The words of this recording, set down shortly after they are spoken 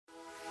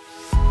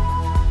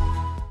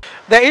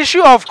The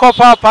issue of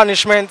corporal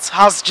punishment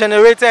has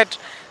generated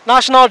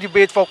national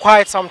debate for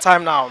quite some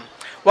time now.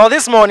 Well,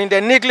 this morning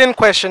the niggling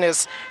question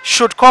is,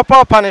 should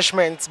corporal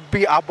punishment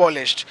be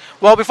abolished?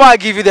 Well, before I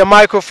give you the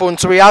microphone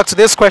to react to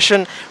this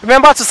question,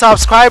 remember to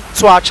subscribe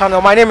to our channel.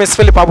 My name is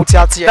Philip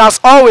Abutiati. As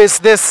always,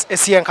 this is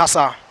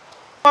Yenkasa.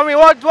 I mean,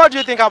 what do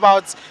you think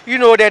about,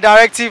 the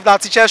directive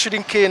that teachers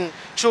shouldn't cane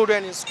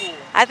children in school?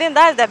 I think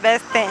that's the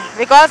best thing,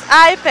 because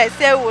I per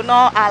se will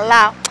not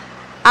allow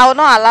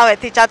a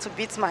teacher to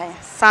beat my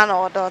son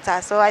or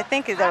daughter. So I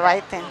think it's the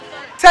right thing.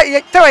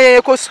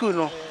 Tell school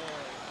no.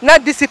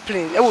 Not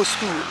discipline. It was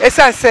school.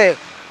 Esan say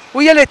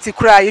we yeleti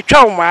cry. You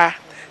trauma.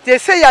 They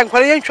say young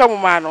Ghanaian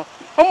trauma no.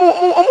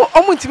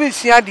 Omu ntimi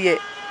sua de.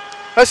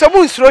 Eso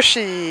mu nsuro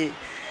hwe.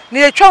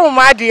 Ne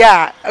trauma de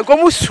a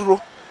agomu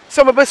suro.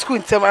 So me be school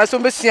ntem so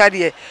be sua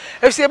de.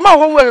 If say ma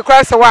homework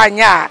cry say wa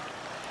anya.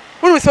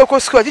 Wonu say ko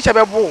school teacher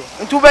be bo.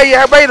 Ntu be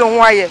ye be no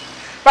ho aye.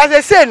 But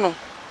they say no.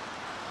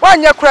 Wa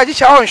anya cry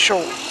teacher on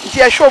show.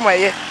 Nti e show ma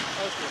ye.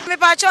 Me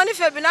pa cho ni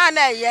fe bi na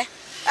na ye.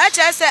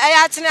 Say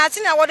I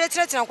atene what they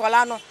threaten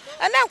kwala no.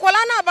 And then kwala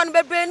na aba no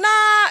bebre na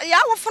ya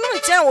wofo no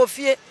nchen wo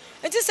fie.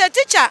 Nti say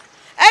teacher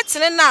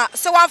etene na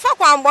se wanfa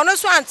kwambo no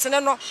so antene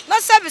no. Na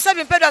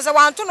sebi mpedwa se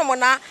wanto no mo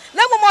na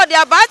mo de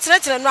aba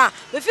atene no a.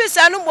 Me fi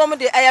say no bom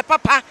de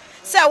papa.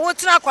 Say wo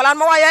tena kwala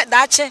no wa ye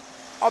daache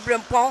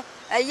obrempon.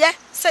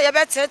 Say ye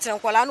be tene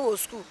kwala no wo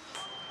school.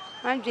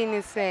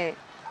 Andwini say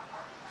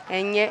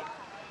enye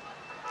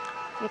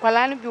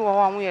kwala no bi wo ho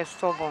am ye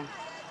stubborn.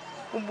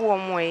 Ubu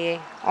omoye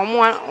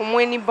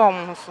omo eni ba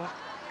omo so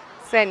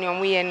se ni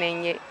omo ye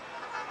nenye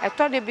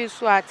eto de bi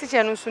so a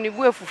teacher no so ni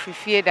bu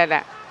efufifie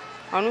dada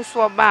onu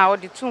so ba o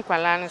de tu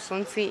nkwala no so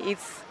nti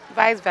it's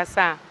vice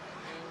versa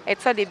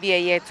eto de bi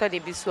eto de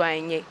bi so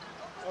anye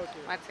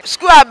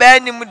school aba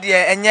ni mu de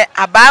enye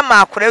aba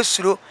ma akora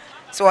suro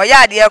se o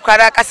ya de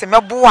akwara ka se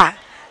mebo a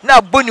na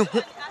boni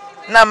hu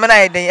na me na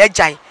ye den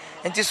agyan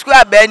nti school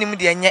aba ni mu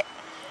de enye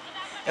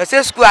e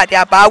se school ade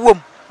aba wom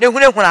ne hu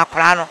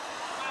akwara no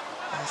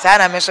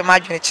sana me so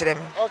madwene kire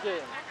me. Okay.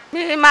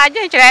 Me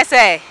madwene kire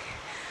say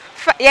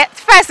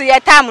first year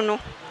time no.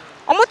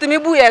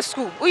 Omutumi bu ye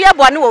school. Uye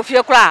bone wo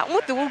fie kra.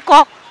 Omutu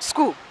ko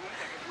school.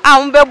 A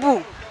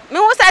umbebu. Me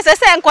wo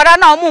say nkora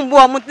na omumbu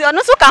omutu.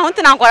 No so ka ho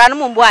ntina nkora no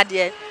mumbu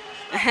ade.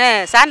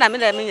 Sana me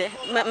le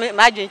me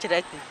madwene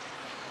kire.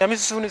 Ya me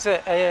susu ni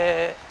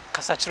say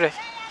kasa kire.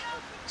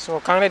 So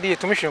kan na dey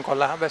tumi hwe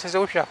nkola, be say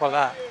wo hwe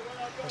akola.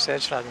 Wo say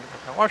kire.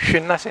 Wo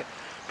hwe na say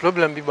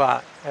problem bi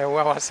ba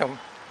wa wasam.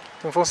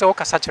 For so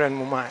kasa kire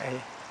no ma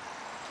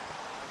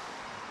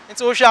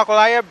nti wo hwe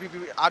akola ye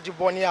bibi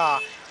adiboni a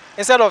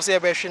instead of say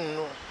be hwe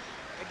no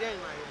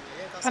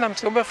and I'm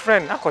still be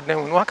friend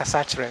akodan no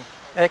kasa kire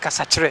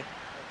kasa kire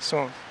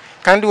so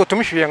can do to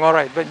me hwe all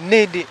right but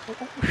need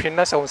hwe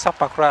na say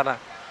sapa kra na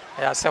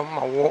ya say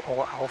ma wo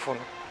awofo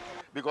no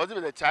because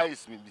if the child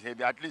is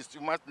misbehaving, at least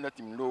you must let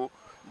him know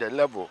the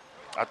level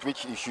at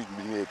which he should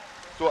behave.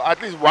 So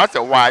at least once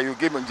a while you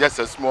give him just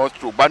a small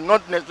stroke, but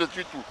not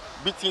necessary to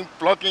beat him,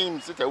 plucking him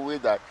in such a way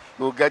that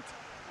he will get,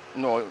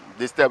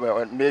 disturbed,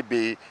 or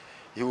maybe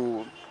he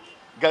will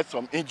get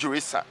some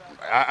injuries.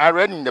 I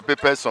read in the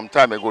papers some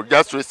time ago,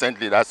 just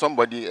recently, that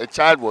a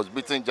child was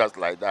beaten just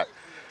like that,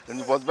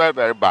 and it was very,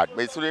 very bad.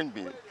 But it shouldn't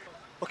be.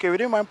 Okay,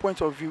 within my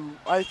point of view,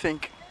 I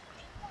think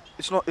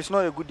it's not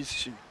a good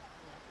decision.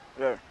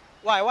 Yeah.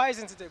 Why? Why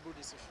isn't it a good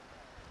decision?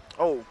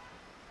 Oh.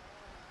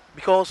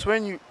 Because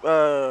when you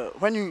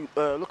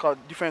look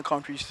at different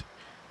countries,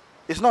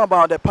 it's not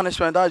about the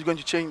punishment that is going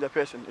to change the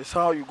person. It's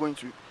how you're going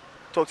to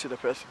talk to the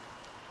person.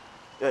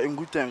 In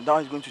good terms,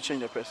 that is going to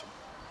change the person.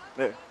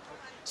 Yeah.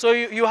 So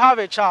you have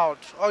a child,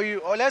 or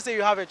let's say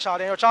you have a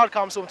child, and your child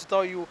comes home to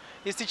tell you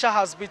his teacher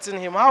has beaten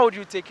him. How would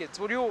you take it?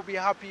 Would you be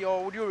happy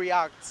or would you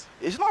react?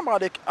 It's not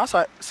about as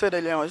I said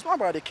earlier, it's not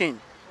about the cane.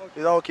 Okay.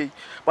 Is that okay?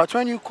 But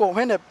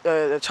when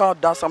the child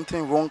does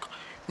something wrong,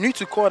 you need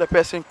to call the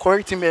person,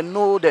 correct him, and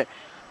know the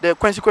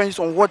consequences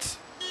on what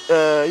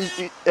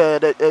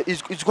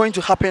is going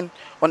to happen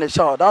on the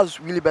child. That's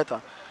really better.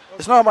 Okay.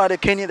 It's not about the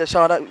caning the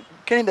child.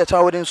 Caning the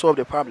child wouldn't solve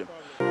the problem.